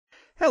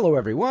Hello,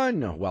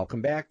 everyone.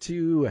 Welcome back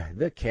to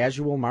The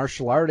Casual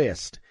Martial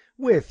Artist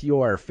with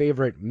your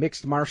favorite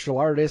mixed martial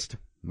artist,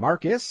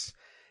 Marcus,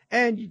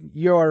 and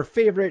your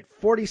favorite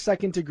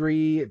 42nd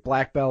degree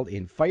black belt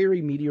in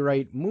Fiery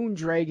Meteorite,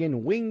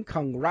 Moondragon, Wing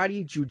Kung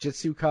Rati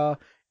Jujitsuka,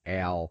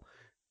 Al.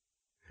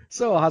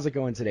 So, how's it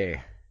going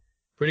today?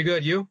 Pretty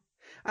good, you?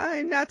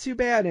 I'm not too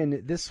bad,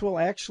 and this will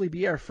actually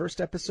be our first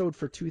episode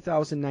for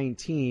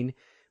 2019.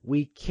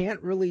 We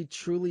can't really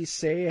truly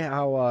say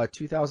how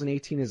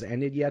 2018 has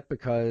ended yet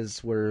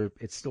because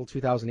it's still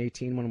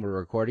 2018 when we're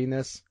recording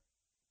this.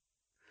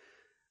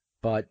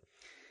 But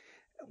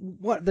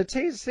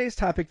today's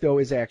topic, though,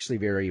 is actually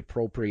very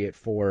appropriate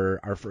for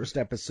our first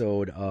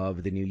episode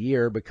of the new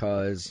year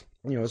because,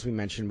 as we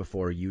mentioned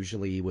before,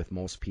 usually with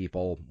most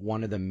people,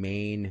 one of the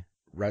main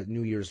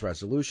New Year's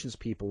resolutions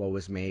people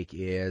always make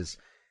is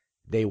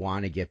they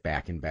want to get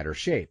back in better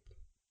shape.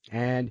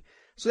 And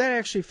so that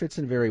actually fits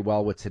in very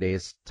well with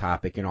today's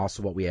topic and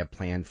also what we have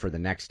planned for the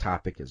next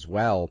topic as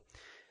well.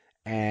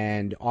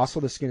 And also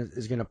this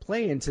is going to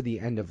play into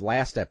the end of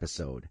last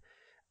episode.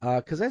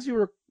 Because as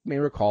you may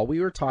recall,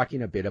 we were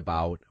talking a bit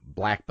about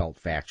black belt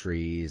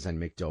factories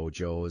and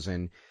McDojos.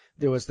 And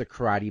there was the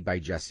Karate by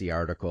Jesse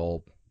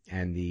article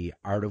and the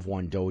Art of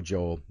One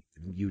Dojo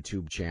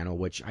YouTube channel,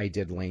 which I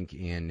did link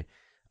in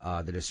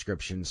the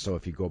description. So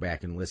if you go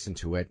back and listen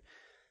to it.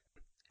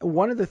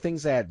 One of the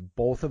things that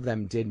both of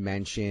them did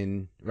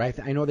mention, right?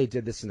 I know they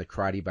did this in the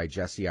Karate by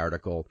Jesse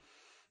article.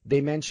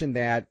 They mentioned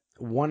that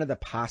one of the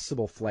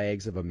possible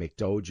flags of a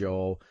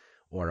McDojo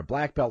or a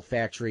black belt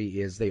factory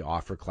is they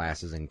offer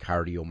classes in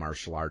cardio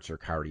martial arts or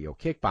cardio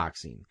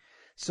kickboxing.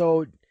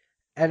 So,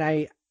 and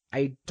I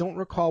don't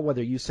recall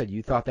whether you said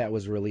you thought that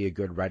was really a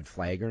good red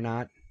flag or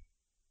not.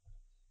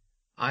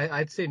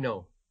 I'd say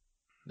no.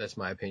 That's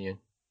my opinion.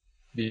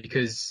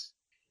 Because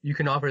you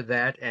can offer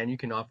that and you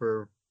can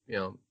offer,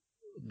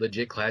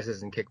 legit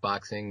classes in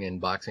kickboxing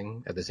and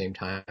boxing at the same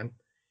time,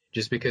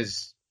 just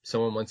because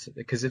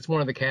because it's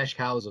one of the cash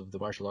cows of the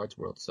martial arts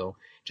world. So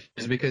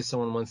just because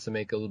someone wants to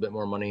make a little bit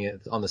more money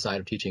on the side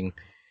of teaching,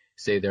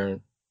 say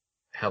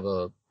have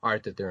a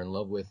art that they're in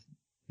love with,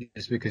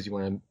 just because you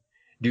want to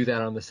do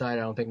that on the side,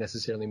 I don't think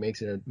necessarily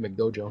makes it a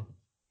McDojo.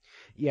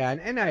 Yeah,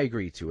 and I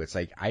agree too. It's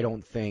like, I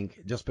don't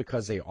think just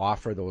because they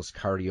offer those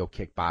cardio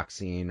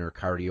kickboxing or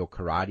cardio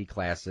karate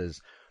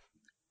classes,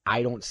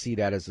 I don't see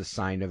that as a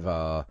sign of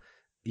a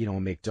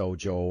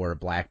McDojo or a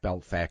black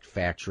belt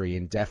factory,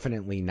 and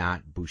definitely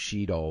not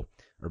Bushido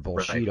or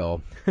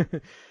Bullshido.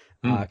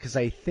 Because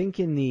I think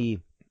in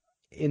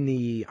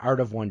the Art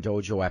of One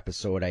Dojo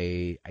episode,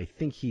 I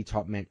think he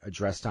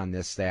addressed on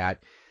this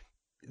that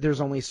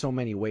there's only so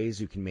many ways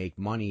you can make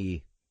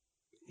money,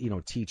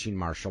 teaching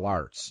martial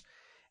arts.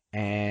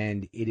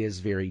 And it is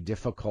very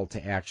difficult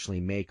to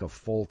actually make a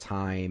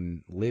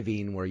full-time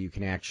living where you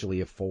can actually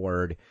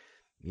afford,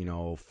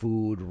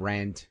 food,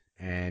 rent,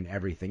 and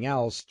everything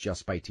else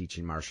just by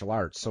teaching martial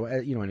arts. So,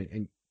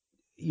 and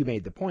you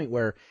made the point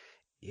where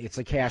it's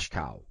a cash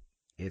cow.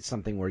 It's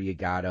something where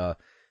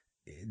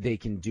they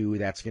can do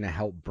that's going to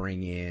help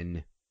bring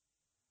in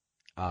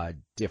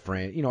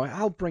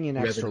help bring in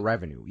extra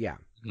revenue. Yeah.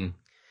 Mm.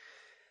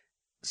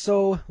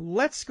 So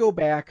let's go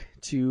back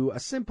to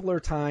a simpler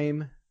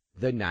time,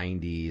 the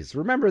 90s.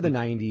 Remember the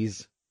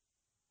 90s?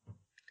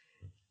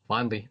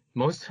 Fondly.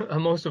 Most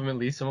of them, at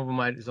least. Some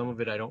of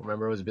it I don't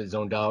remember. I was a bit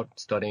zoned out,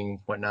 studying,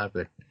 whatnot,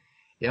 but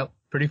yep,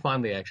 pretty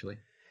fondly, actually.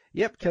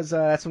 Yep, because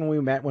that's when we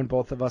met when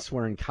both of us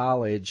were in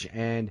college.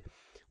 And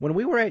when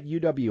we were at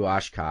UW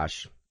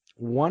Oshkosh,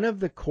 one of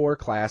the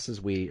classes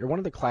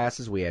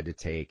we had to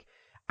take,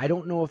 I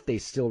don't know if they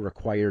still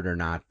required or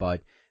not,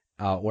 but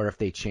or if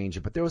they changed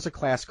it, but there was a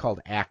class called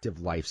Active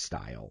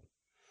Lifestyle.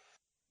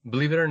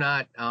 Believe it or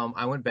not,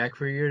 I went back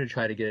for a year to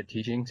try to get a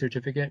teaching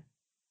certificate,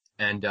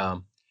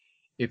 and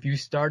if you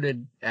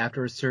started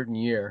after a certain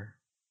year,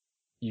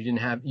 you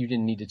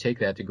didn't need to take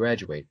that to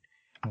graduate.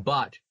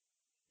 But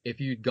if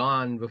you'd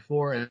gone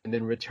before and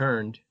then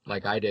returned,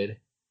 like I did,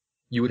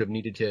 you would have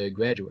needed to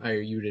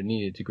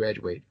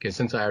graduate. Because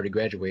since I already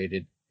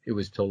graduated, it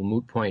was till a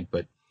moot point.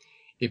 But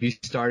if you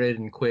started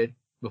and quit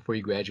before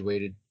you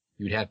graduated,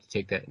 you'd have to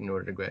take that in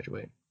order to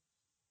graduate.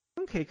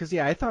 Okay, because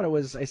I thought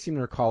I seem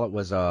to recall it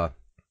was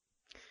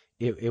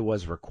it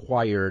was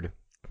required,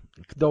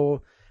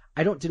 though.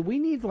 Did we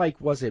need,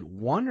 was it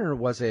one or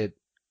was it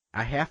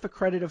a half a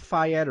credit of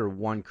Phi-Ed or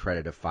 1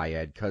 credit of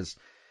Phi-Ed? Because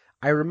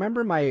I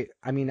remember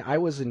I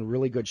was in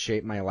really good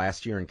shape my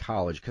last year in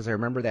college because I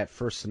remember that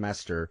first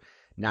semester,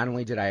 not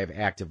only did I have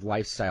Active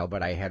Lifestyle,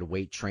 but I had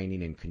weight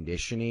training and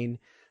conditioning.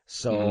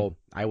 So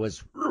I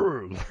was,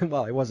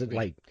 well, I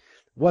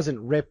wasn't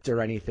ripped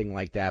or anything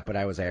like that, but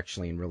I was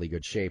actually in really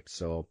good shape.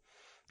 So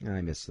I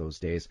miss those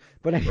days.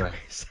 But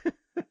anyways.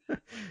 Right.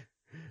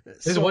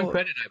 There's 1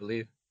 credit, I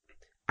believe.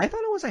 I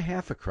thought it was a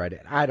half a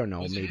credit. I don't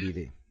know.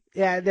 Maybe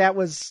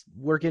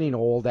we're getting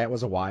old. That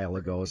was a while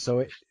ago.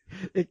 So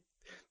it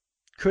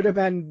could have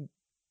been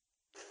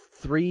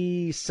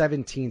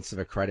 3/17 of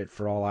a credit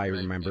for all I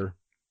remember.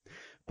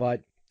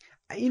 But,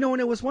 and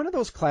it was one of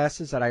those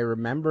classes that I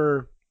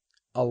remember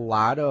a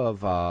lot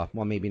of,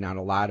 well, maybe not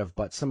a lot of,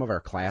 but some of our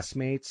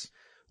classmates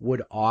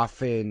would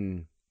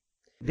often,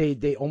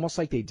 they almost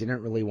like they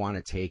didn't really want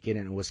to take it.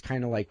 And it was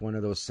kind of like one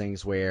of those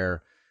things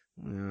where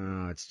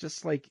it's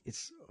just like,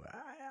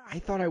 I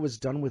thought I was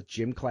done with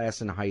gym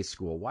class in high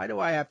school. Why do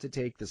I have to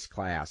take this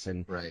class?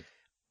 And Right.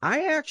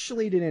 I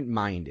actually didn't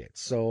mind it.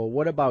 So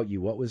what about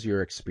you? What was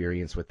your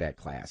experience with that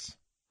class?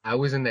 I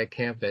was in that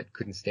camp that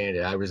couldn't stand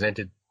it. I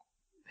resented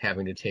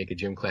having to take a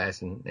gym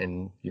class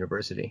in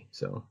university.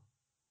 So,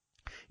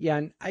 Yeah,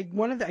 and I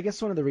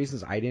guess one of the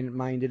reasons I didn't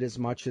mind it as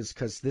much is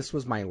because this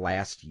was my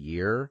last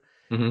year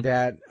hmm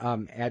that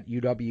at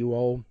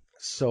UWO.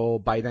 So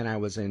by then I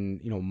was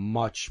in,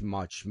 much,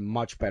 much,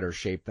 much better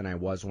shape than I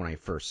was when I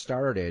first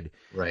started.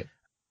 right.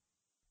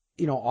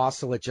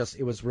 Also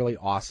it was really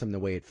awesome the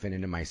way it fit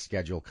into my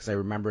schedule because I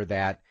remember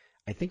that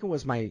I think it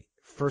was my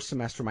first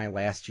semester, my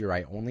last year,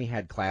 I only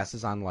had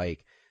classes on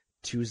like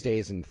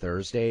Tuesdays and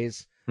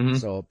Thursdays. hmm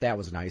So that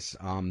was nice.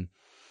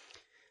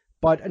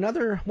 But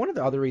one of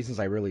the other reasons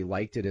I really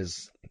liked it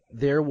is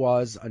there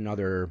was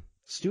another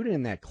student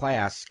in that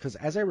class because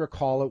as I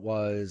recall,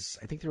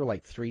 I think there were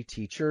like three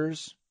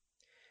teachers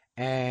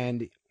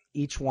and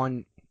each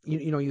one,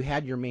 you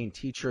had your main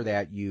teacher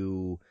that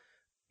you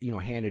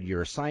handed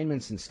your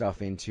assignments and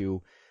stuff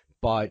into,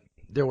 but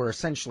there were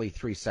essentially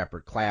three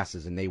separate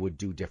classes and they would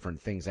do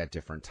different things at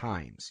different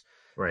times.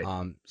 Right.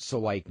 So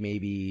like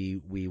maybe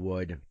we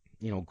would,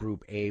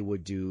 group A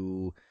would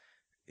do,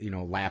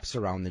 laps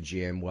around the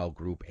gym while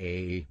group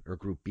A or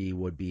group B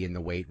would be in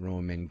the weight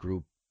room and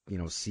group,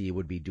 C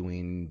would be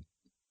doing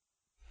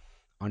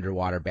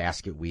underwater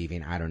basket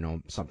weaving. I don't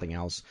know, something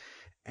else.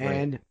 Right.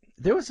 And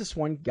there was this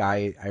one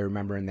guy I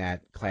remember in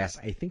that class.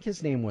 I think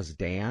his name was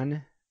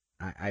Dan.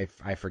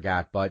 I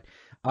forgot, but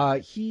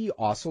he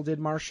also did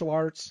martial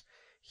arts.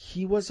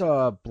 He was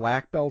a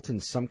black belt in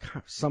some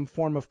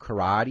form of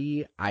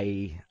karate.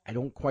 I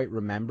don't quite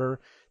remember,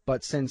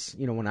 but since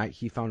when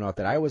he found out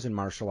that I was in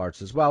martial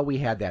arts as well, we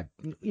had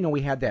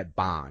that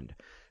bond.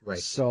 Right.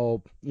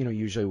 So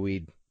usually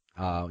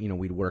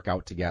we'd work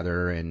out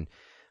together, and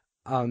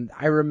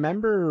I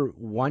remember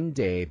one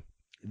day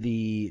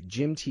the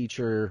gym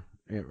teacher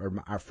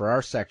for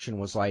our section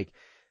was like,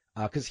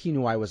 because he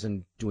knew I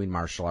wasn't doing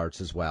martial arts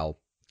as well.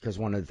 Because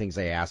one of the things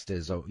they asked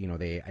is,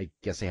 I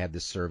guess they had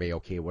this survey.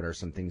 Okay, what are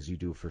some things you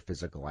do for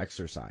physical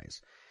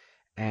exercise?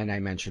 And I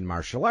mentioned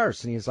martial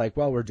arts, and he's like,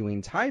 well, we're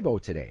doing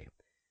Taibo today.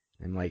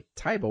 I'm like,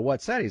 Taibo,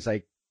 what's that? He's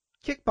like,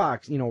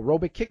 kickbox,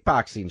 aerobic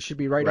kickboxing should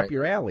be right up Right.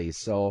 your alley.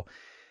 So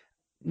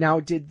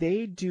now, did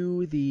they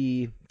do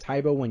the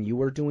Taibo when you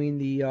were doing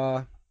the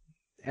They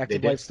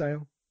active did.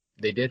 lifestyle?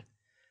 They did.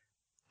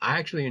 I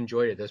actually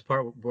enjoyed it. That's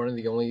one of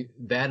the only,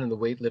 that and the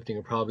weightlifting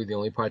are probably the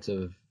only parts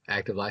of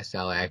active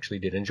lifestyle I actually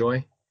did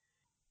enjoy.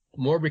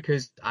 More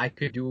because I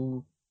could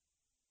do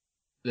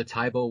the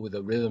Taibo with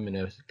a rhythm and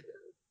a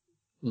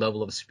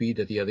level of speed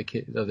that the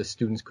other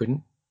students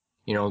couldn't.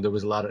 There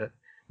was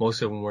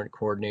most of them weren't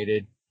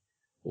coordinated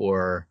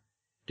or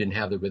didn't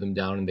have the rhythm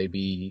down, and they'd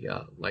be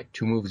like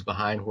two moves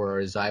behind,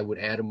 whereas I would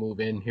add a move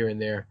in here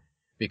and there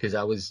because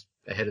I was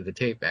ahead of the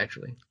tape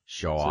actually.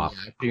 Show So off.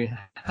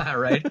 yeah,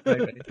 right.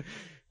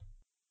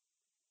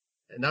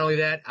 Not only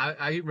that,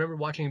 I remember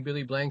watching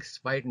Billy Blanks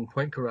fight in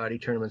point karate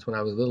tournaments when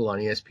I was little on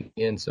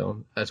ESPN,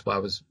 so that's why I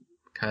was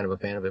kind of a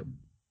fan of it.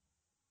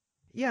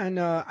 Yeah, and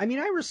I mean,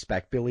 I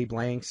respect Billy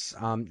Blanks.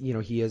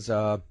 He is,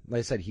 like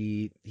I said,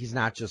 he's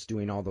not just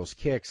doing all those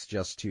kicks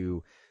just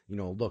to,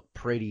 look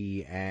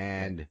pretty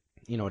and,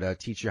 to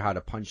teach you how to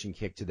punch and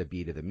kick to the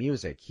beat of the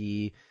music.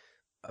 He,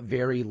 a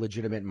very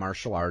legitimate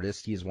martial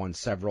artist. He's won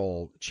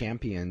several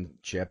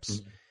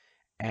championships,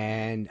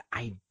 and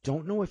I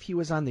don't know if he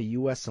was on the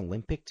U.S.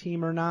 Olympic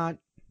team or not.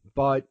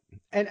 But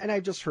and I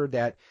just heard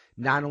that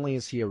not only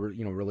is he a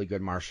really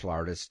good martial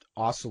artist,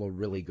 also a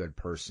really good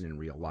person in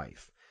real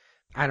life.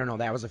 I don't know.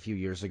 That was a few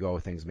years ago.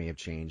 Things may have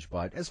changed,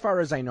 but as far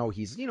as I know,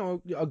 he's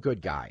a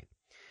good guy.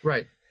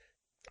 Right.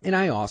 And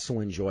I also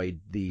enjoyed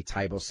the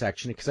Taibo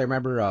section because I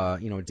remember,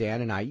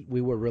 Dan and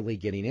we were really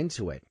getting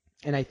into it,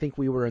 and I think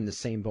we were in the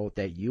same boat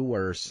that you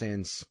were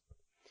since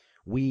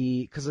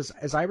because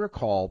as I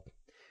recall,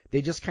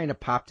 they just kind of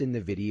popped in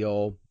the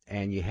video,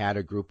 and you had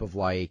a group of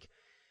like,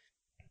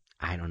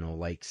 I don't know,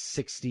 like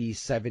 60,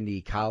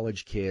 70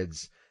 college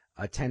kids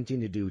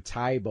attempting to do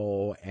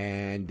Taibo,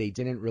 and they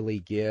didn't really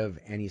give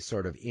any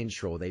sort of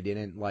intro. They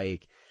didn't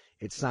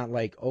it's not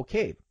like,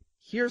 okay,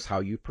 here's how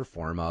you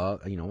perform a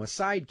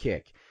side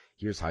kick.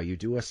 Here's how you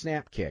do a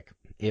snap kick.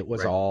 It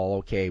was Right. all,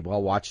 okay,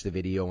 well, watch the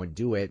video and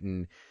do it.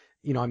 And,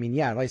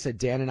 like I said,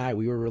 Dan and I,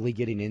 we were really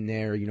getting in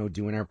there,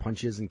 doing our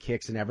punches and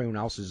kicks, and everyone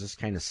else was just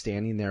kind of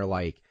standing there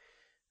like,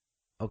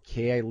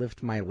 okay, I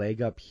lift my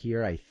leg up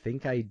here. I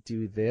think I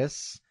do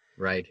this.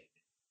 Right.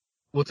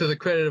 Well, to the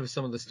credit of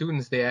some of the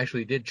students, they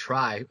actually did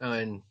try,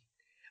 and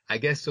I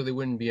guess so they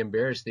wouldn't be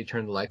embarrassed, they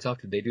turned the lights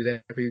off. Did they do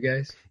that for you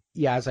guys?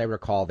 Yeah, as I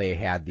recall, they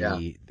had Yeah.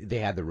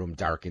 the room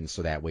darkened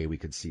so that way we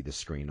could see the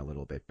screen a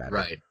little bit better.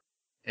 Right.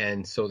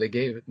 And so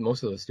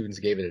most of the students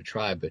gave it a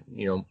try, but,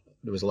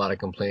 there was a lot of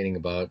complaining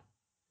about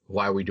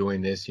why are we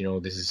doing this?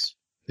 This,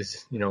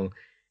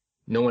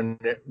 no one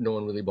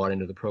really bought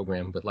into the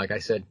program. But like I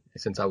said,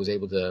 since I was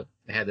able to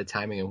have the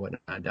timing and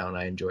whatnot down,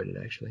 I enjoyed it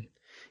actually.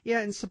 Yeah,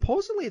 and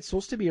supposedly it's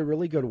supposed to be a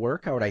really good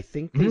workout. I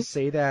think they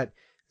say that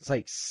it's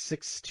like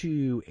 600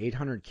 to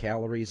 800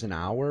 calories an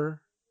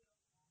hour,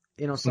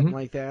 something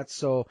like that.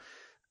 So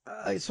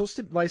it's supposed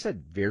to, like I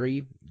said,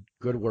 very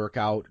good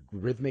workout,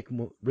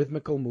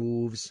 rhythmical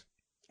moves,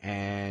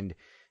 and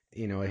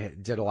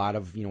it did a lot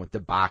of with the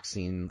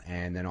boxing,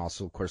 and then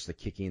also of course the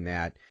kicking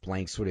that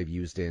Blanks would have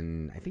used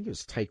in, I think it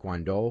was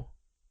Taekwondo.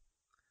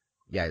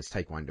 Yeah, it's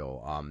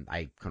Taekwondo.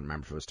 I couldn't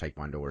remember if it was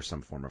Taekwondo or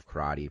some form of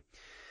karate.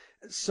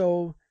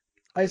 So,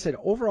 like I said,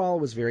 overall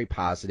it was very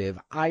positive.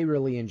 I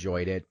really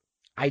enjoyed it.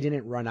 I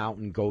didn't run out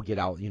and go get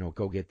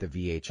the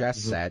VHS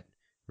set.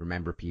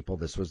 Remember, people,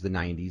 this was the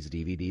 90s.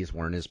 DVDs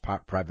weren't as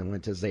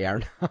prevalent as they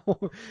are now.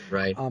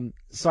 Right.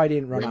 So I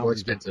didn't run Way out. More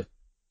expensive.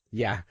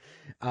 Yeah.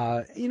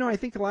 I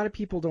think a lot of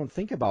people don't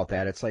think about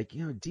that. It's like,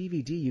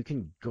 DVD, you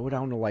can go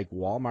down to like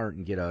Walmart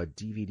and get a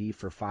DVD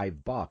for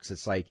 $5.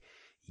 It's like,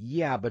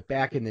 yeah, but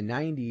back in the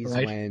 90s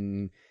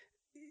when,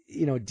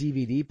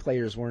 DVD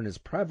players weren't as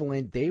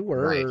prevalent, they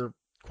were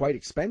quite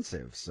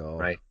expensive. So.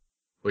 Right.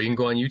 Well, you can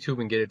go on YouTube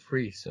and get it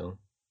free. So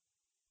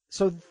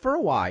for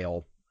a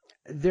while,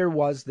 there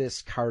was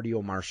this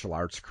cardio martial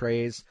arts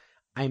craze.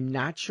 I'm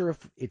not sure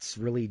if it's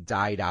really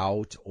died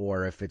out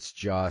or if it's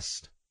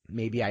just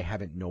maybe I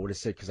haven't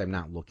noticed it because I'm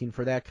not looking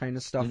for that kind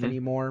of stuff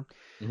anymore.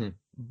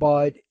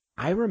 But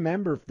I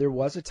remember there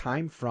was a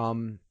time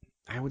from,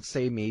 I would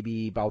say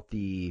maybe about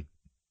the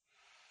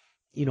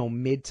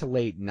mid to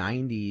late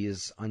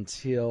 90s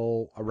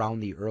until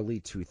around the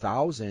early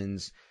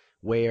 2000s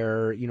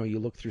where, you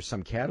look through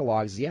some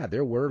catalogs,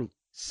 there were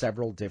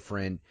several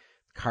different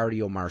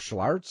cardio martial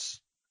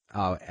arts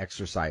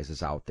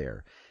exercises out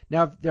there.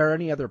 Now, if there are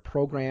any other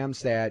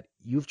programs that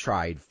you've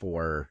tried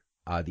for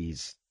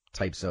these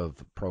types of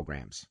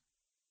programs?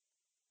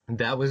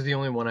 That was the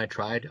only one I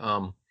tried.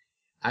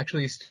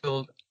 Actually,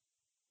 still,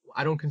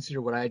 I don't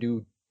consider what I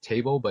do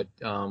table, but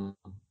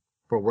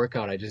for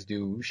workout, I just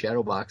do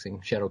shadow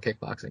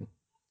kickboxing.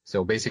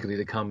 So basically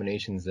the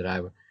combinations that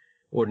I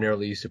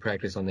ordinarily used to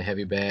practice on the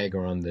heavy bag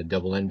or on the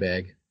double end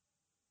bag.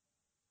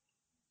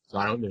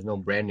 So there's no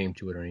brand name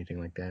to it or anything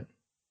like that.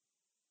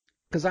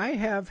 Because I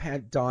have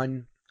had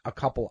done a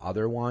couple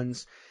other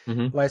ones.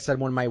 Like I said,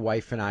 when my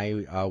wife and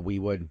I, we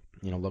would,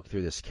 look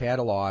through this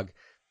catalog,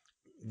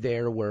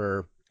 there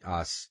were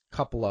a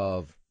couple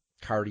of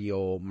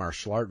cardio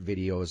martial art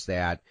videos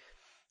that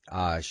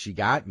she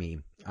got me.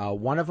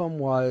 One of them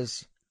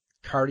was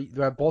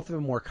both of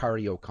them were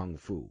cardio kung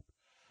fu.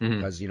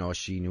 Because,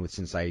 she knew it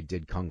since I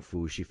did kung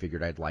fu, she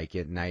figured I'd like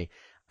it. And I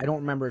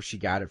don't remember if she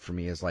got it for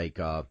me as like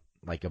a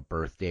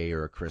birthday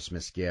or a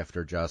Christmas gift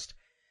or just,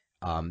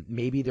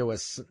 maybe it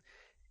was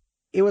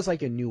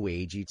like a new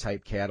agey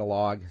type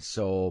catalog.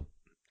 So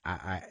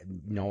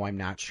I'm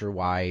not sure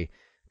why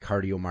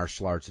cardio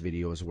martial arts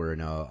videos were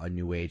in a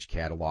new age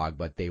catalog,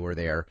 but they were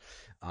there.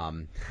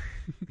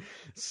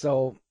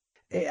 So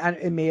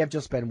it may have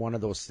just been one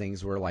of those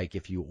things where like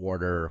if you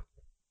order,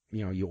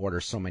 you order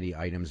so many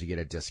items, you get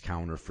a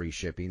discount or free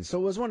shipping. So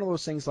it was one of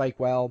those things like,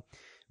 well,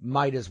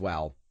 might as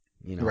well,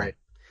 Right.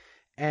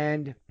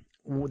 And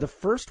the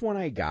first one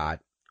I got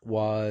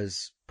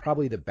was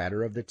probably the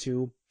better of the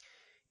two.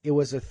 It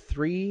was a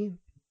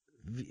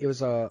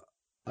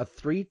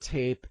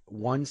 3-tape,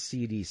 1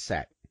 CD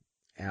set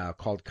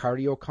called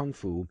Cardio Kung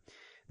Fu.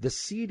 The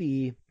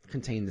CD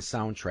contained the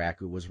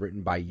soundtrack. It was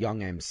written by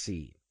Young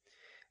MC.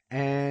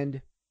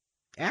 And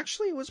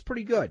actually it was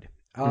pretty good.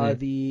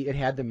 It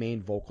had the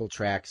main vocal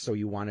track, So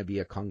You Want to Be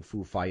a Kung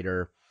Fu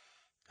Fighter.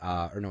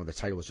 Or no, the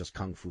title was just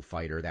Kung Fu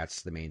Fighter.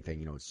 That's the main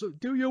thing, So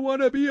do you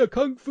want to be a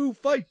Kung Fu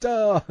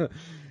Fighter?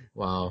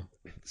 Wow.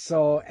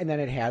 So, and then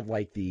it had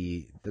like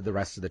the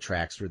rest of the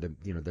tracks were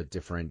the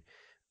different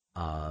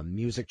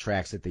music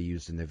tracks that they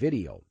used in the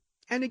video.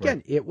 And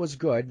again, It was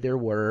good. There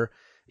were,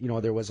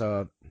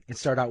 it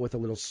started out with a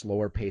little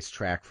slower paced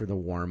track for the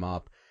warm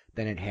up.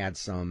 Then it had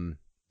some,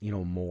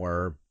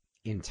 more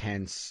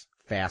intense,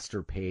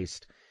 faster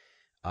paced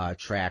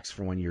tracks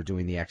for when you're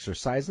doing the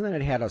exercise. And then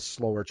it had a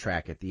slower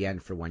track at the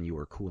end for when you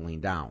were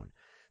cooling down.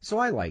 So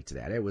I liked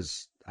that.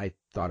 I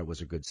thought it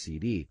was a good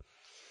CD.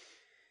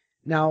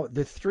 Now,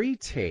 the 3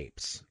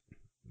 tapes,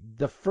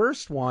 the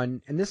first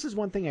one, and this is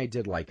one thing I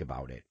did like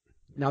about it.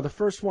 Now, the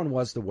first one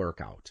was the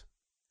workout.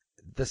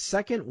 The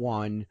second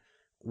one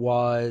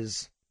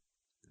was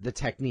the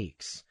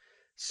techniques.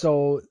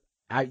 So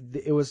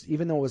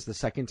even though it was the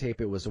second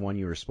tape, it was the one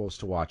you were supposed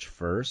to watch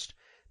first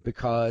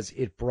because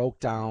it broke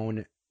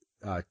down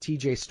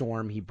TJ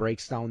Storm. He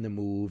breaks down the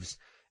moves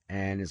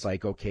and is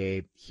like,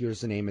 okay, here's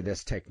the name of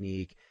this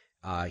technique.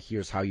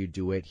 Here's how you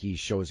do it. He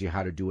shows you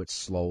how to do it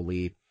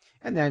slowly.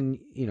 And then,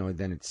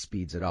 then it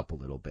speeds it up a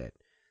little bit.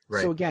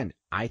 Right. So again,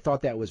 I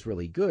thought that was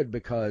really good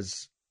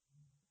because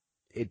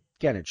it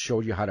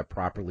showed you how to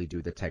properly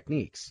do the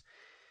techniques.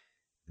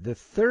 The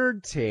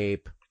third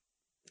tape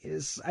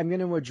I'm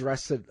going to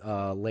address it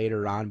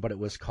later on, but it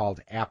was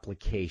called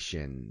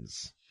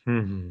Applications.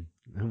 And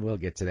we'll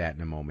get to that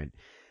in a moment.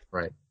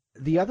 Right.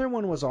 The other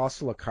one was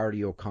also a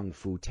cardio kung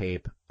fu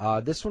tape.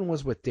 This one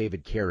was with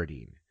David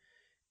Carradine.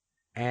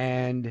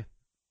 And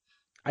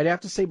I'd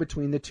have to say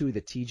between the two,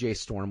 the TJ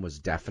Storm was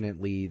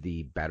definitely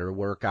the better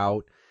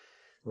workout.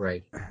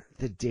 Right.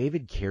 The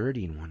David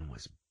Carradine one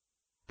was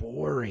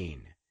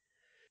boring.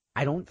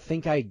 I don't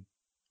think I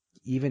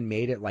even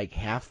made it like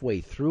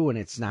halfway through, and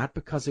it's not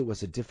because it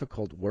was a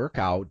difficult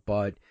workout,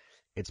 but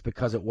it's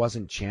because it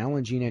wasn't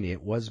challenging and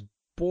it was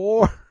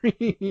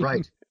boring.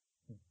 Right.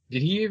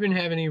 Did he even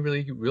have any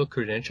really real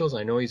credentials?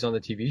 I know he's on the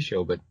TV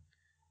show, but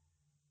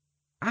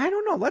I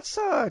don't know. Let's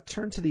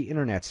turn to the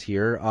internets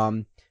here.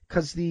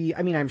 Because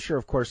I'm sure,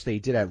 of course, they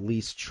did at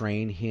least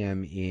train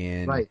him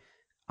in right.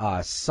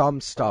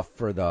 Some stuff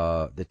for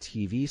the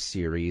TV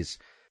series.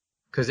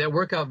 Because that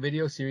workout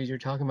video series you're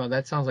talking about,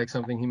 that sounds like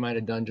something he might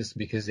have done just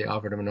because they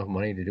offered him enough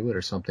money to do it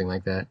or something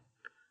like that.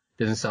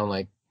 Doesn't sound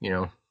like,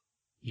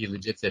 he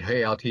legit said,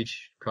 hey, I'll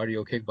teach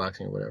cardio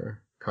kickboxing or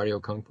whatever.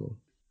 Cardio kung fu.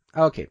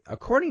 Okay,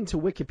 according to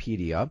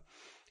Wikipedia,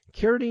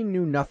 Carradine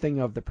knew nothing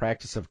of the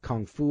practice of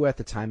kung fu at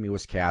the time he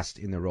was cast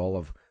in the role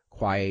of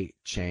Kwai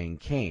Chang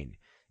Caine.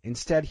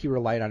 Instead, he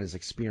relied on his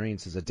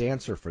experience as a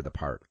dancer for the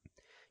part.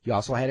 He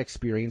also had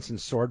experience in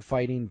sword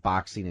fighting,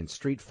 boxing, and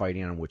street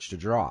fighting on which to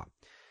draw.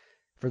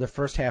 For the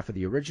first half of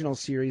the original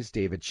series,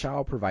 David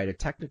Chow provided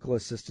technical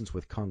assistance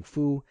with kung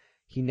fu.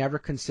 He never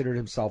considered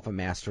himself a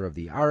master of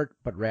the art,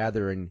 but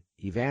rather an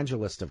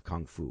evangelist of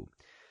kung fu.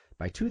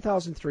 By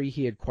 2003,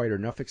 he had quite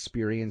enough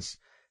experience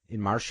in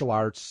martial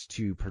arts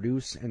to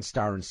produce and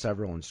star in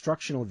several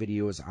instructional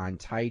videos on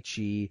Tai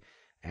Chi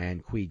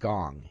and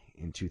Qigong.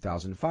 In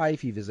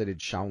 2005, he visited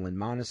Shaolin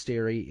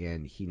Monastery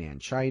in Henan,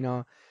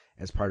 China,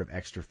 as part of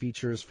extra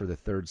features for the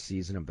third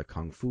season of the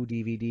Kung Fu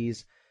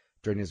DVDs.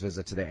 During his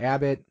visit to the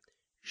abbot,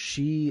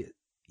 Shi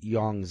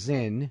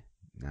Yongzin,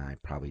 I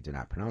probably did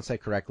not pronounce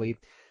that correctly,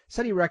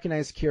 said he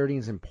recognized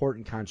Carradine's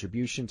important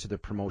contribution to the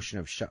promotion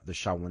of the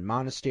Shaolin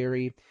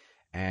Monastery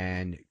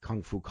and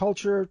Kung Fu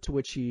culture, to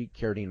which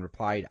Carradine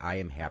replied, I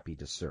am happy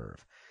to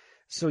serve.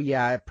 So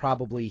yeah,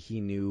 probably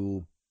he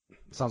knew,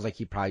 sounds like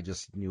he probably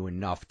just knew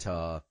enough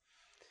to,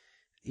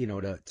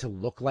 to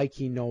look like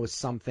he knows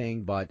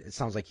something, but it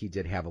sounds like he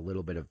did have a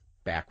little bit of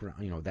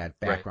background, that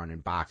background in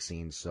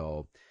boxing,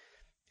 so,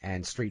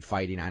 and street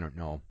fighting, I don't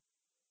know.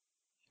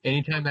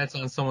 Anytime that's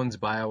on someone's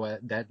bio,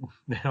 that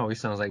always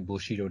sounds like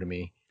bullshito to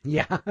me.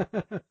 Yeah.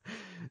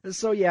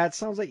 So yeah, it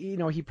sounds like,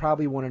 he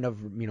probably wouldn't have,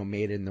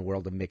 made it in the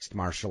world of mixed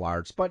martial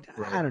arts, but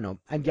right. I don't know.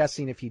 I'm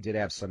guessing if he did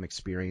have some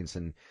experience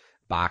in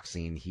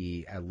boxing,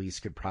 he at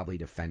least could probably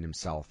defend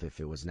himself if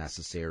it was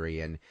necessary.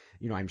 And,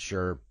 I'm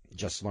sure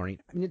just learning.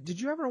 I mean, did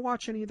you ever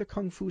watch any of the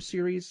Kung Fu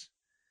series?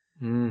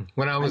 When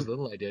I was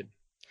little, I did.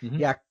 Mm-hmm.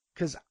 Yeah,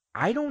 because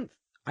I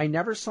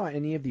never saw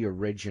any of the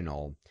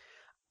original.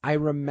 I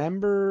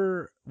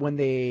remember when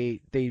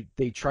they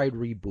tried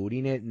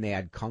rebooting it and they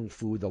had Kung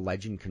Fu: The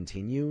Legend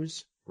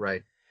Continues.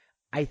 Right.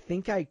 I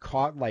think I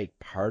caught like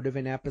part of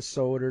an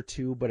episode or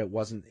two, but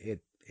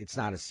it's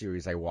not a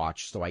series I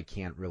watched, so I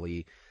can't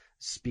really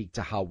speak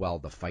to how well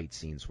the fight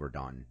scenes were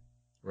done.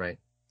 Right.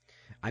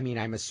 I mean,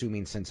 I'm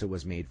assuming since it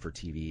was made for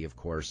TV, of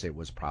course, it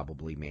was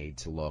probably made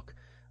to look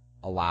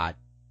a lot,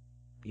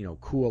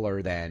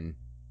 cooler than,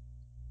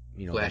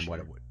 than what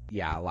it would.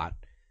 Yeah, a lot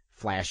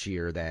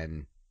flashier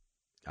than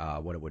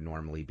what it would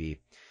normally be.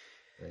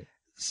 Right.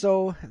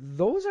 So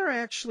those are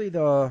actually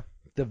the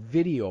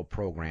video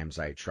programs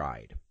I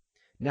tried.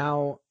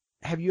 Now,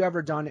 have you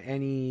ever done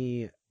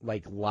any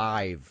like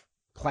live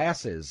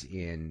classes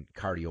in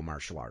cardio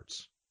martial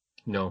arts?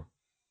 No,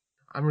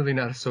 I'm really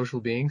not a social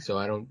being, so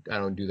I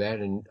don't do that,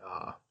 and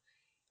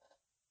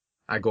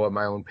I go at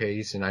my own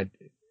pace. And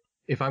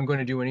if I'm going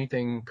to do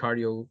anything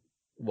cardio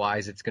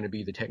wise, it's going to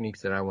be the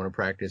techniques that I want to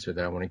practice or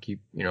that I want to keep,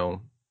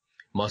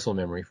 muscle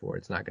memory for.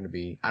 It's not going to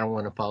be. I don't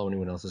want to follow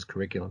anyone else's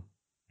curriculum.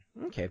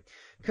 Okay,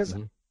 because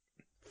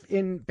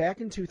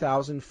back in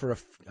 2000, for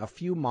a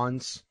few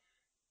months,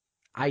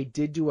 I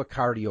did do a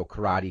cardio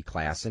karate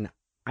class, and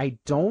I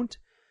don't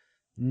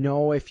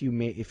know if you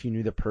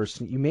knew the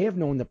person. You may have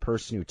known the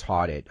person who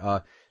taught it.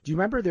 Do you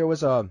remember there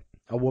was a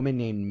woman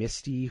named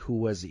Misty who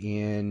was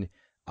in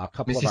a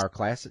couple of our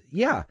classes?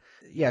 Yeah.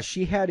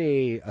 She had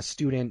a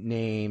student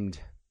named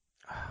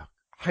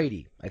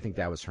Heidi. I think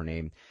that was her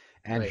name.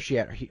 And right. She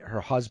had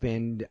her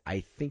husband.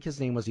 I think his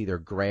name was either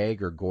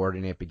Greg or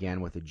Gordon. It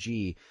began with a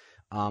G.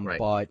 Right.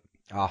 But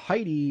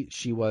Heidi,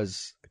 she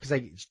was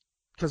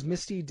because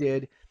Misty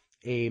did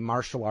a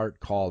martial art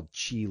called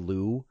Chi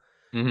Lu,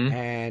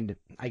 and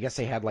I guess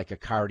they had like a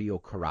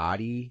cardio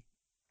karate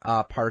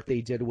part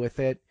they did with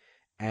it,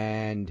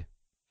 and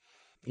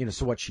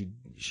so what she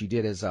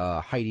did is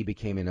Heidi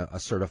became a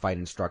certified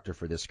instructor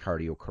for this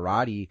cardio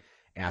karate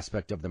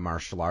aspect of the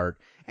martial art,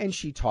 and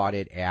she taught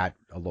it at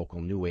a local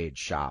New Age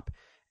shop,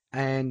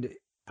 and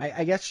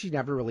I guess she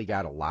never really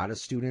got a lot of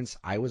students.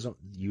 I was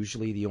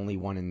usually the only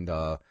one in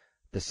the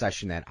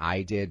session that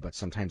I did, but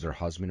sometimes her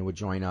husband would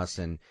join us,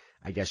 and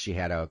I guess she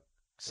had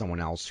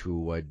someone else who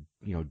would,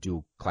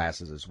 do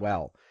classes as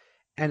well.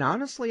 And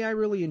honestly, I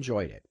really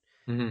enjoyed it.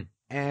 Mm-hmm.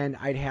 And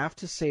I'd have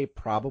to say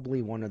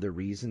probably one of the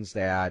reasons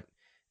that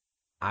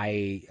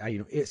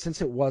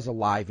since it was a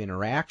live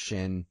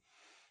interaction,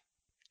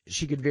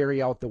 she could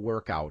vary out the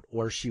workout,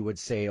 or she would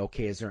say,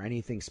 okay, is there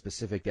anything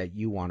specific that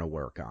you want to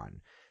work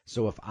on?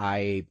 So if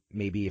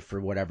maybe for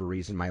whatever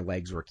reason my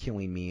legs were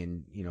killing me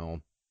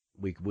and,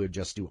 we would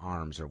just do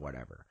arms or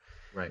whatever.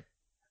 Right.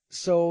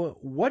 So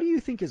what do you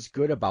think is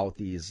good about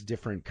these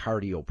different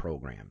cardio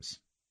programs?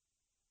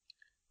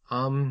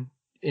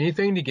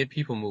 Anything to get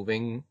people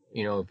moving,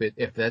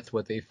 if that's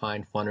what they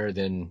find funner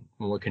than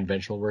a more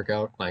conventional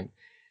workout. Like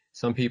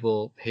some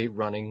people hate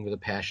running with a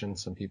passion.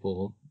 Some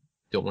people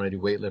don't want to do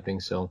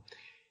weightlifting. So,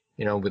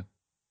 with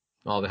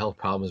all the health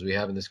problems we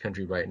have in this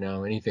country right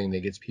now, anything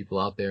that gets people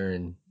out there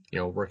and,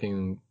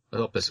 working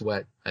up a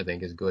sweat, I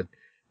think is good.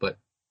 But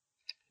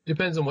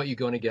depends on what you're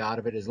going to get out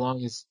of it. As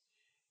long as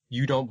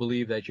you don't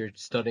believe that you're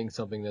studying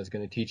something that's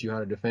going to teach you how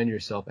to defend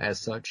yourself as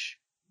such,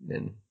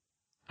 then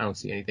I don't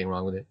see anything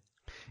wrong with it.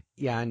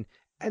 Yeah,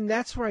 and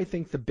that's where I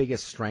think the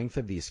biggest strength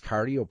of these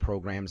cardio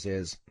programs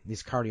is,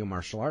 these cardio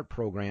martial art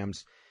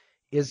programs,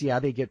 is,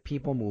 they get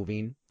people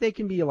moving. They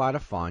can be a lot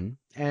of fun.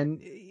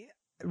 And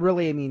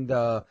really, I mean,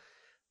 the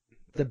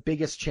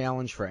biggest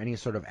challenge for any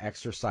sort of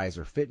exercise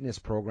or fitness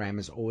program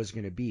is always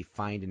going to be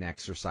find an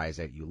exercise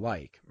that you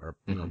like, or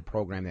a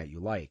program that you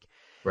like.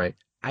 Right.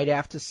 I'd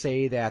have to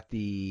say that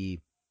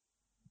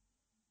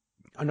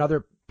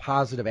another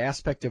positive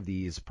aspect of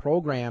these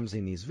programs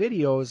and these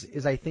videos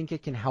is I think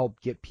it can help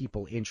get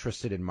people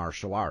interested in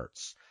martial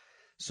arts.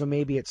 So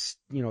maybe it's,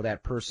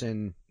 that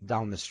person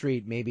down the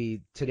street,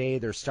 maybe today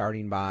they're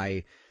starting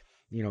by,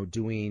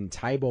 doing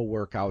Taibo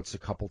workouts a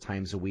couple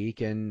times a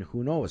week, and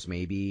who knows,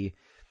 maybe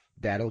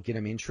that'll get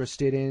them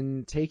interested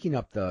in taking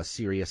up the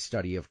serious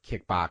study of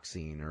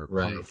kickboxing or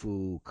kung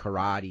fu,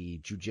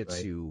 karate,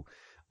 jiu-jitsu,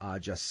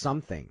 just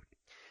something.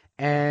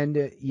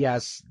 And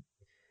yes,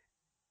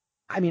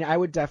 I mean, I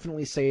would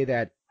definitely say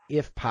that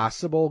if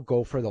possible,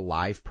 go for the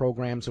live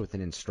programs with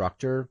an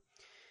instructor,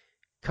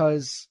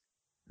 because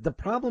the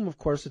problem, of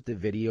course, with the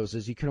videos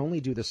is you can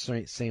only do the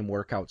same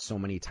workout so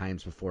many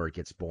times before it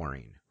gets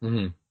boring.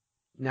 Mm-hmm.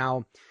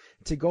 Now,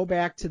 to go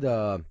back to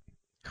the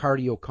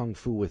cardio kung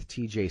fu with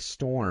TJ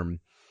Storm,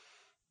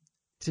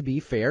 to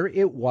be fair,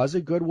 it was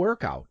a good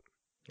workout.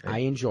 I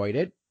enjoyed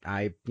it.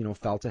 I,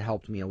 felt it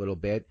helped me a little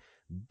bit,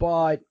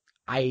 but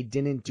I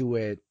didn't do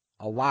it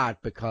a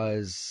lot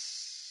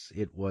because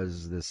it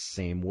was the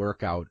same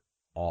workout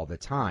all the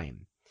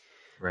time.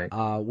 Right.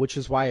 Which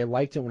is why I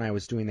liked it when I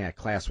was doing that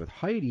class with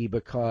Heidi,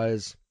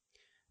 because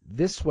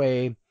this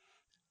way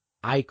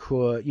I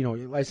could,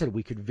 like I said,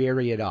 we could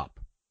vary it up.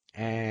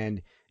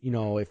 And,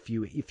 if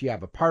you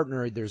have a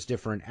partner, there's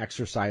different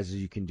exercises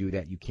you can do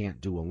that you can't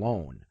do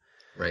alone.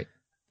 Right.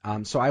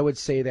 So I would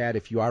say that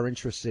if you are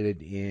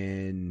interested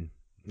in,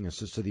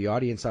 so the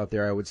audience out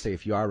there, I would say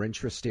if you are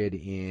interested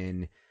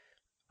in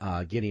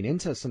getting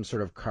into some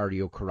sort of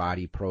cardio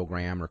karate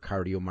program or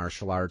cardio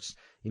martial arts,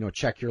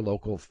 check your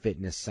local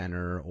fitness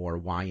center or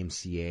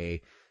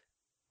YMCA,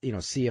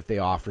 see if they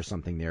offer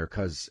something there,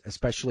 because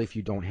especially if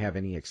you don't have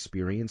any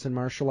experience in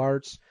martial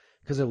arts,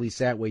 because at least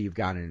that way you've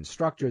got an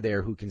instructor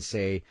there who can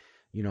say,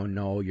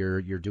 no,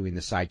 you're doing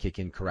the side kick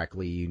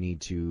incorrectly. You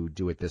need to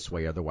do it this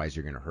way. Otherwise,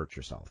 you're going to hurt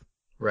yourself.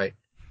 Right.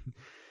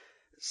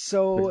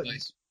 So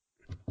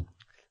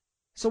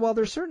while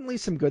there's certainly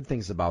some good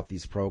things about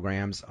these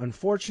programs,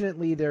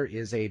 unfortunately, there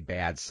is a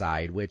bad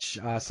side, which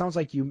sounds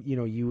like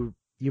you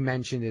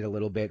mentioned it a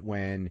little bit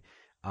when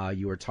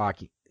you were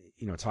talking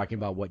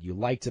about what you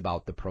liked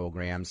about the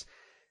programs.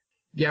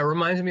 Yeah, it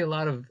reminds me a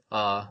lot of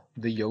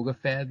the yoga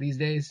fad these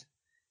days.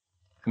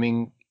 I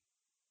mean,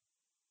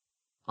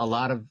 a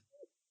lot of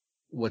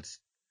what's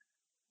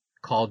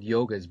called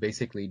yoga is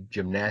basically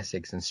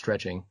gymnastics and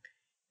stretching,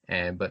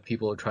 but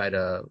people try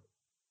to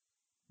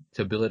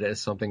bill it as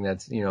something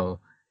that's,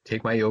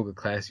 take my yoga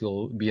class,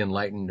 you'll be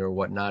enlightened or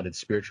whatnot. It's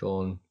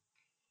spiritual, and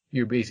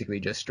you're basically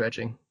just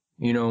stretching,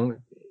 and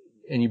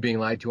you're being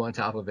lied to on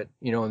top of it,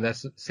 and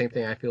that's the same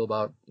thing I feel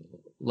about a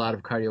lot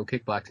of cardio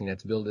kickboxing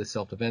that's billed as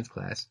self-defense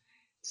class.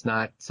 It's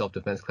not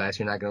self-defense class.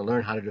 You're not going to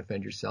learn how to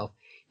defend yourself.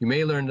 You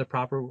may learn the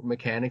proper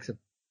mechanics of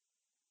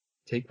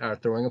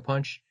throwing a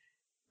punch,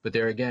 but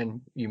there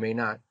again, you may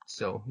not.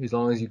 So as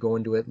long as you go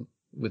into it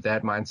with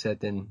that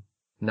mindset, then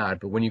not.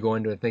 But when you go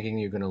into it thinking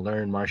you're going to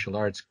learn martial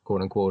arts,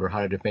 quote unquote, or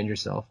how to defend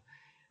yourself,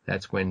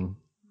 that's when,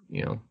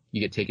 you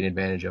get taken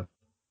advantage of.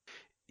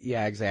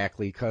 Yeah,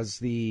 exactly. Because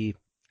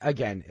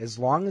again, as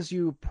long as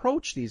you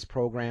approach these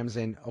programs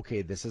and,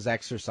 okay, this is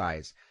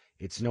exercise,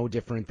 it's no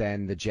different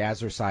than the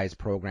jazzercise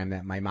program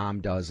that my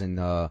mom does in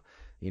the,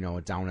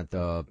 down at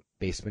the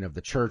basement of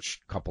the church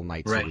a couple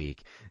nights a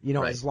week.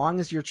 As long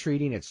as you're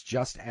treating it's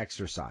just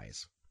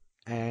exercise.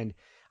 And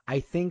I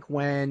think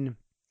when,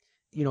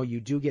 you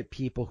do get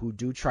people who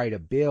do try to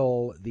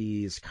bill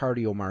these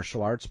cardio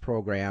martial arts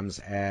programs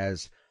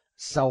as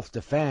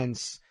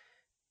self-defense,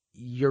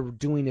 you're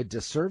doing a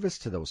disservice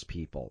to those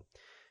people.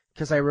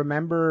 Because I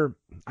remember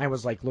I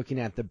was looking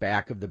at the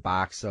back of the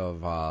box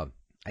of,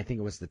 I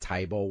think it was the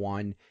Taibo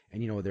one,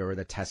 and, there were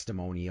the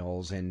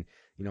testimonials, and,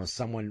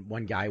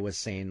 one guy was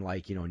saying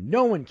like,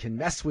 no one can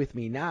mess with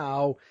me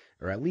now,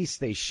 or at least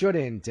they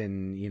shouldn't.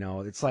 And,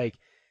 it's like,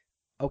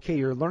 okay,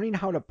 you're learning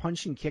how to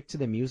punch and kick to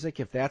the music.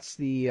 If that's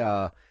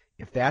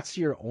if that's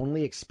your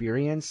only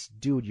experience,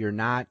 dude,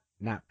 you're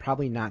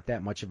probably not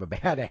that much of a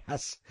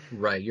badass.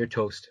 Right. You're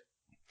toast.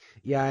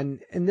 Yeah.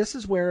 And this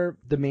is where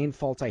the main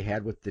fault I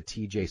had with the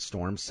TJ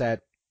Storm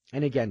set.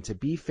 And again, to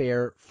be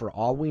fair, for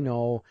all we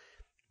know,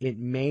 it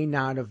may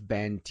not have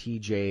been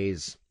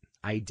TJ's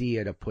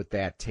idea to put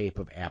that tape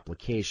of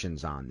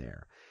applications on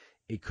there.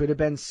 It could have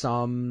been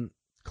some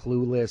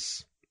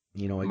clueless,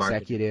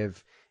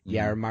 executive,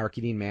 or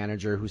marketing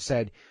manager who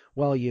said,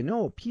 well,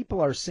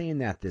 people are saying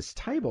that this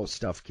Taibo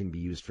stuff can be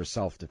used for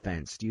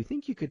self-defense. Do you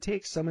think you could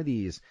take some of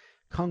these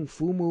kung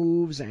fu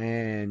moves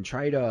and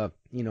try to,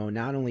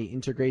 not only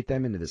integrate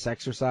them into this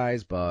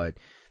exercise, but,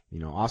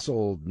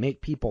 also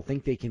make people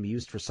think they can be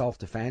used for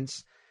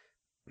self-defense?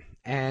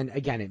 And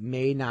again, it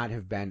may not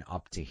have been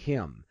up to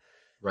him.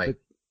 Right. But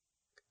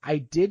I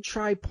did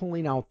try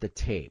pulling out the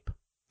tape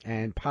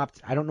and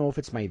I don't know if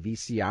it's my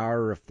VCR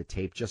or if the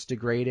tape just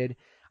degraded.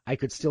 I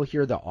could still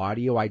hear the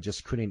audio. I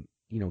just couldn't,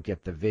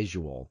 get the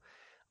visual.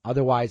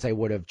 Otherwise, I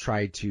would have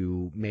tried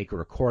to make a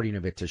recording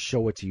of it to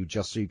show it to you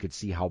just so you could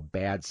see how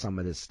bad some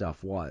of this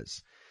stuff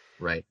was.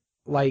 Right.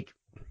 Like,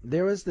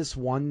 there was this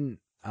one,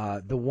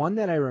 the one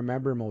that I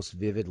remember most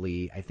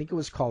vividly, I think it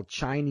was called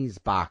Chinese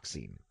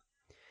boxing.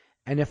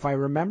 And if I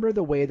remember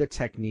the way the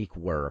technique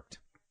worked,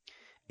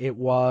 it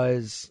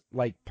was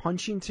like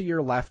punching to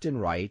your left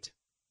and right,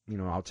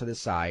 out to the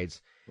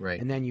sides. Right.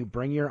 And then you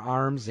bring your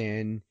arms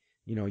in,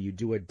 you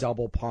do a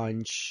double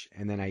punch,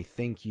 and then I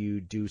think you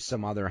do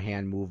some other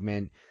hand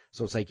movement.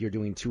 So it's like you're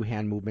doing two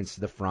hand movements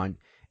to the front,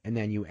 and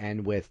then you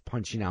end with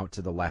punching out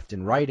to the left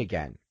and right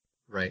again.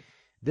 Right.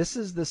 This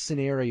is the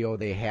scenario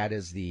they had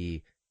as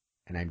and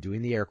I'm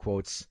doing the air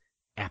quotes,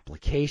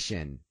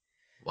 application.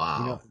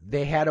 Wow.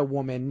 They had a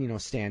woman,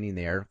 standing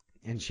there,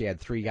 and she had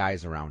three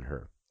guys around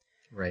her.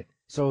 Right.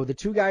 So the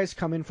two guys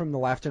come in from the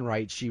left and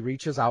right. She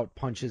reaches out,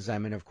 punches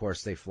them, and of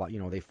course they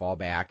fall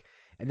back.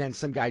 And then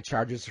some guy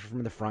charges her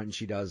from the front, and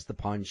she does the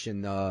punch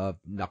and the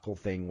knuckle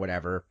thing,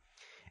 whatever.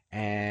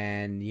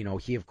 And,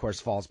 he, of course,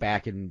 falls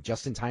back, and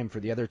just in time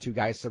for the other two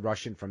guys to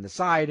rush in from the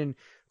side. And,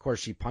 of course,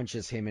 she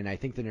punches him, and I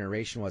think the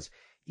narration was,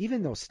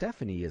 even though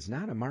Stephanie is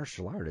not a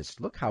martial artist,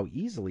 look how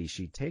easily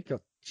she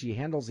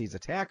handles these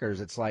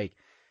attackers. It's like,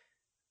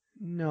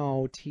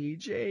 no,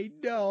 TJ,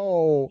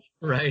 no.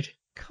 Right.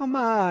 Come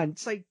on.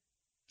 It's like,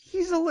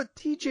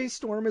 TJ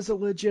Storm is a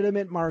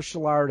legitimate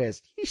martial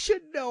artist. He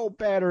should know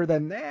better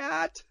than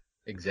that.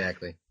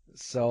 Exactly.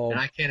 So, and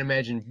I can't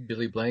imagine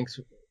Billy Blanks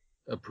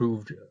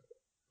approved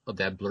of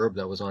that blurb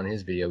that was on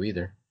his video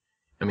either.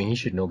 I mean, he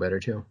should know better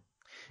too.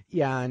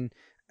 Yeah, and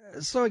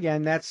so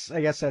again,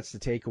 I guess that's the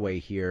takeaway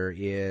here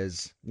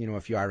is,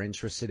 if you are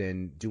interested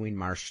in doing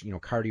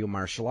cardio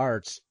martial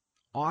arts,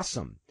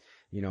 awesome.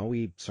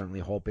 We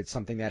certainly hope it's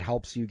something that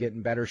helps you get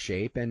in better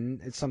shape,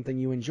 and it's something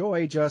you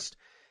enjoy. Just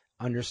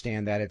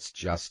understand that it's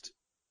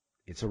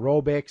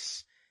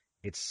aerobics.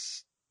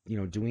 It's,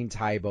 doing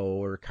Taibo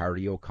or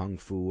cardio kung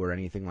fu or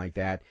anything like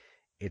that.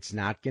 It's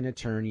not going to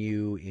turn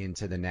you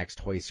into the next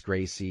Hoist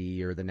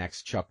Gracie or the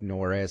next Chuck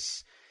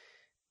Norris.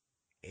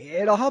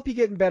 It'll help you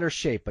get in better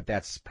shape, but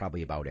that's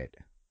probably about it.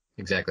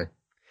 Exactly.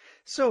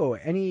 So,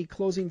 any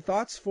closing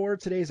thoughts for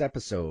today's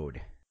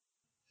episode?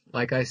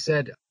 Like I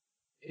said,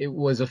 it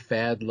was a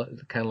fad,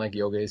 kind of like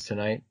yoga is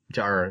tonight,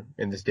 or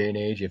in this day and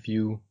age. If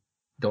you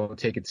don't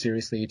take it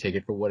seriously, take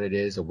it for what it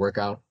is, a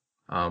workout.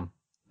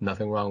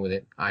 Nothing wrong with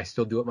it. I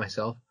still do it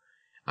myself.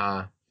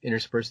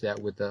 Intersperse that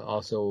with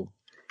also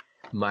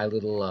my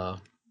little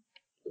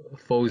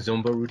faux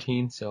Zumba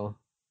routine. So,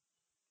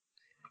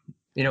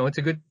 it's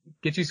a good,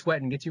 gets you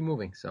sweating, gets you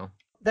moving. So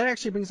that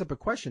actually brings up a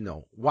question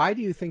though. Why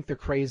do you think the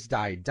craze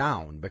died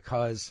down?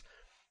 Because,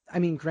 I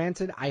mean,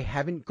 granted, I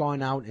haven't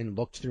gone out and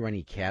looked through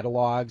any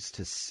catalogs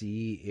to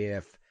see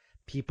if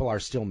people are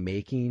still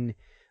making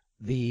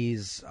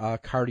these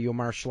cardio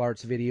martial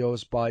arts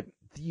videos, but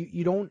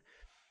they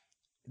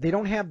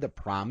don't have the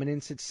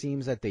prominence, it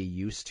seems, that they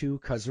used to.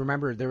 Because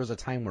remember, there was a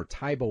time where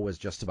Taibo was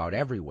just about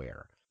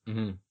everywhere.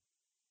 Mm-hmm.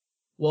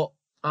 Well,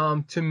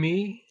 to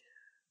me,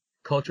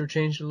 culture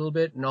changed a little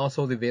bit, and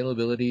also the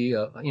availability.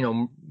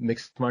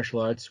 Mixed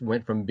martial arts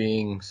went from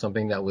being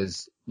something that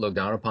was looked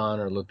down upon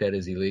or looked at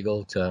as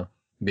illegal to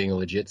being a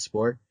legit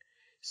sport.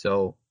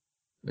 So,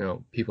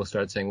 people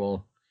started saying,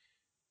 well,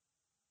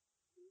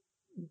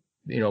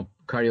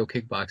 cardio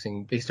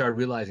kickboxing, they started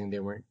realizing they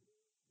weren't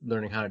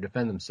learning how to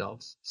defend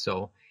themselves.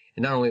 So,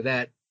 and not only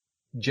that,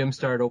 gyms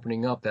started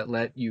opening up that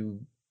let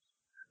you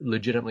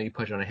legitimately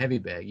push on a heavy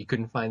bag. You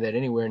couldn't find that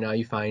anywhere. Now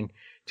you find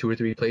 2 or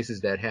 3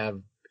 places that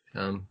have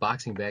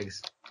boxing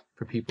bags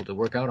for people to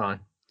work out on.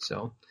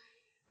 So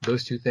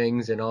those two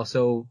things, and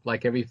also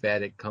like every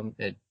fad,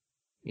 it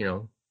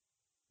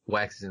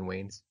waxes and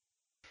wanes.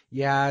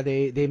 Yeah,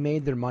 they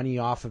made their money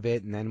off of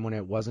it, and then when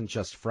it wasn't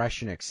just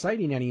fresh and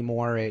exciting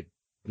anymore,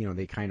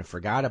 they kind of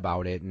forgot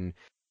about it. And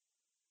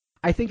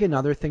I think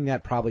another thing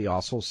that probably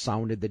also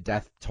sounded the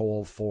death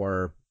toll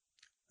for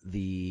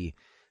the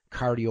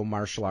cardio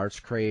martial arts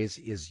craze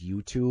is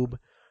YouTube,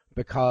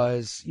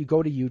 because you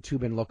go to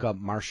YouTube and look up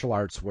martial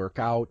arts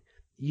workout,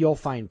 you'll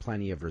find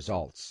plenty of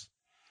results.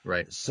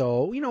 Right.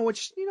 So,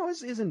 which,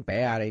 isn't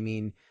bad. I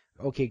mean,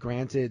 okay,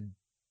 granted,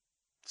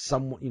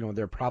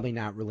 they're probably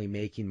not really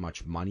making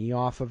much money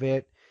off of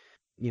it.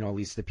 At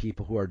least the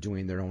people who are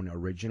doing their own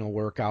original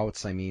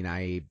workouts. I mean,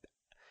 I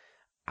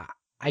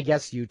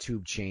guess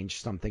YouTube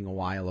changed something a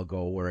while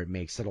ago where it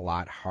makes it a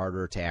lot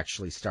harder to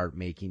actually start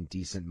making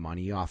decent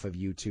money off of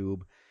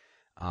YouTube.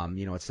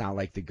 It's not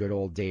like the good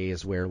old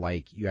days where,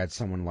 like, you had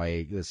someone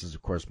like, this is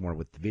of course more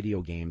with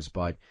video games,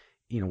 but,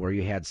 where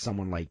you had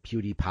someone like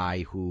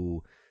PewDiePie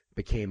who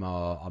became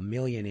a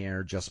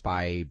millionaire just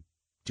by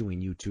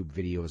doing YouTube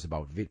videos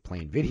about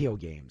playing video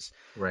games.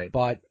 Right.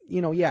 But,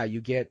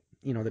 you get,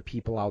 the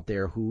people out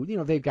there who,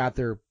 they've got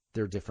their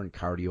different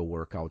cardio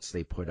workouts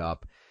they put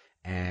up.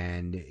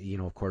 And,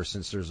 of course,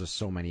 since there's just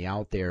so many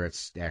out there,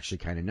 it's actually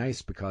kind of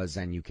nice, because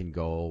then you can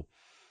go,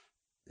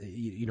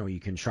 you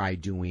can try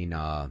doing,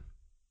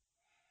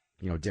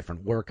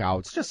 different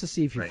workouts just to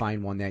see if you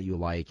find one that you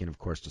like, and of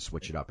course to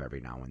switch it up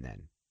every now and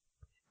then.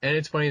 And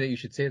it's funny that you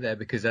should say that,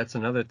 because that's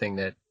another thing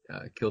that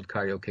killed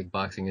cardio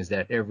kickboxing, is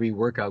that every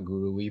workout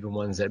guru, even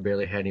ones that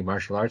barely had any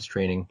martial arts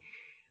training,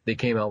 they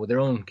came out with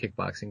their own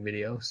kickboxing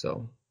video.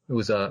 So it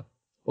was a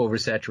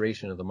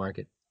oversaturation of the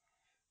market.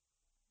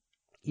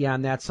 Yeah,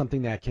 and that's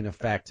something that can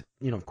affect,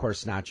 of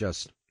course, not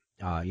just,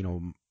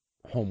 home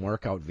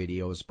workout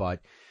videos, but,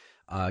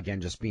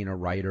 again, just being a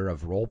writer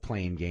of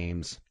role-playing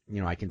games,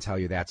 I can tell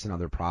you that's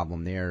another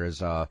problem there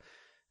is,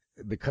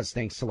 because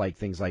thanks to like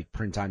things like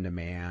print on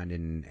demand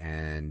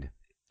and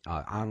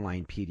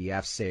online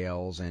PDF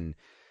sales and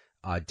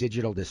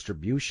digital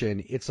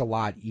distribution, it's a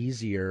lot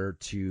easier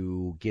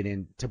to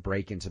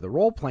break into the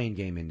role-playing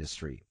game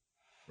industry.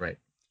 Right.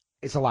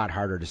 It's a lot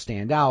harder to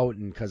stand out,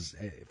 and because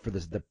for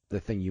the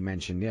thing you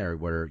mentioned there,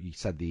 where you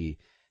said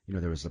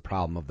there was the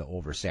problem of the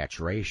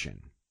oversaturation.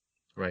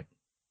 Right.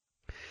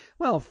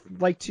 Well,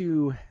 I'd like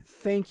to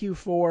thank you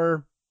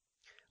for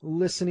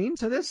listening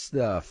to this,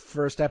 the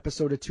first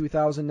episode of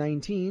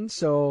 2019.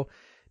 So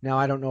now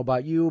I don't know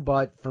about you,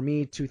 but for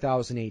me,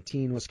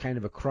 2018 was kind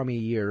of a crummy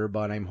year,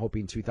 but I'm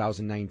hoping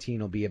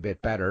 2019 will be a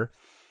bit better.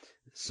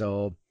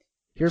 So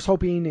here's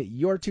hoping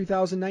your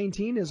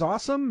 2019 is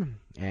awesome,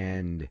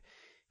 and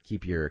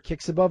keep your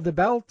kicks above the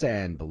belt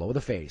and below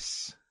the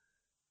face.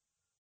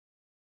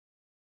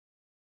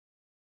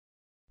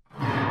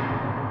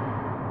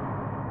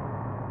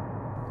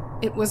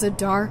 It was a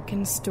dark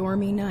and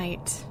stormy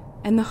night,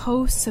 and the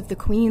hosts of the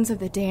Queens of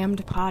the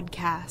Damned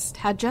podcast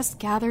had just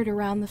gathered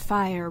around the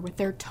fire with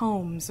their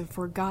tomes of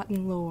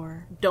forgotten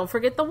lore. Don't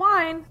forget the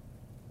wine.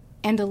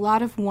 And a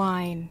lot of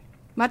wine,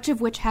 much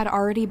of which had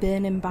already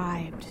been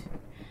imbibed.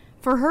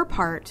 For her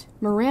part,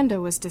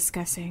 Miranda was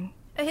discussing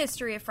A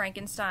History of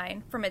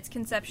Frankenstein, from its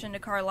conception to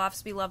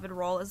Karloff's beloved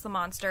role as the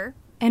monster.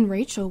 And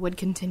Rachel would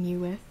continue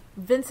with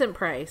Vincent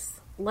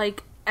Price.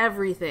 Like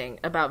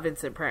everything about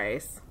Vincent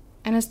Price.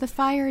 And as the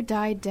fire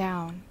died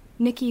down,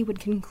 Nikki would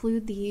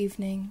conclude the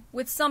evening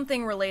with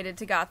something related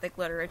to Gothic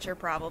literature,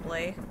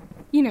 probably.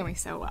 You know me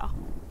so well.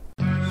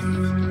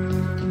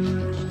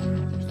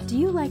 Do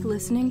you like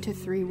listening to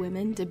three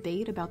women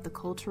debate about the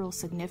cultural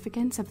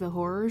significance of the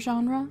horror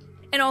genre?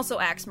 And also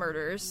axe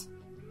murders.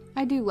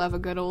 I do love a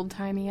good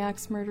old-timey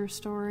axe murder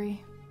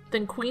story.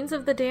 Then Queens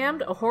of the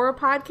Damned, a horror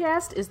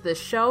podcast, is the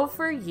show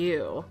for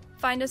you.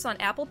 Find us on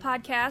Apple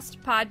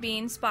Podcast,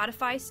 Podbean,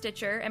 Spotify,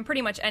 Stitcher, and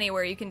pretty much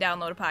anywhere you can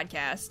download a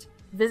podcast.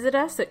 Visit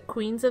us at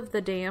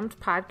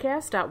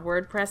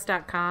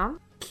queensofthedamnedpodcast.wordpress.com,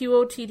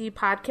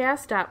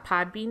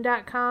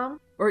 qotdpodcast.podbean.com,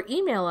 or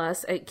email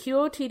us at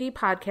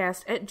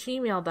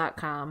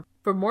qotdpodcast@gmail.com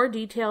for more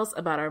details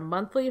about our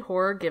monthly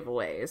horror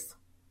giveaways.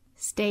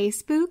 Stay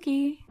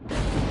spooky!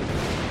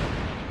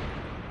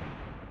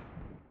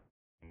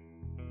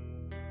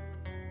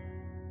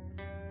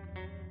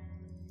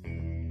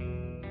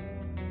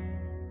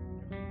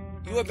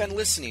 You have been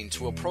listening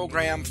to a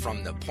program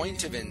from the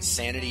Point of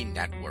Insanity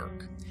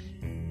Network.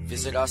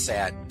 Visit us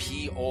at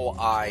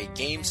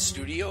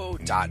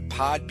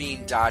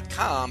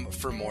poigamestudio.podbean.com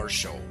for more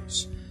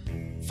shows.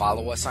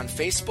 Follow us on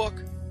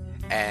Facebook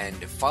and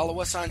follow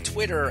us on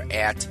Twitter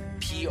at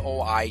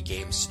POI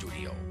Game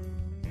Studio.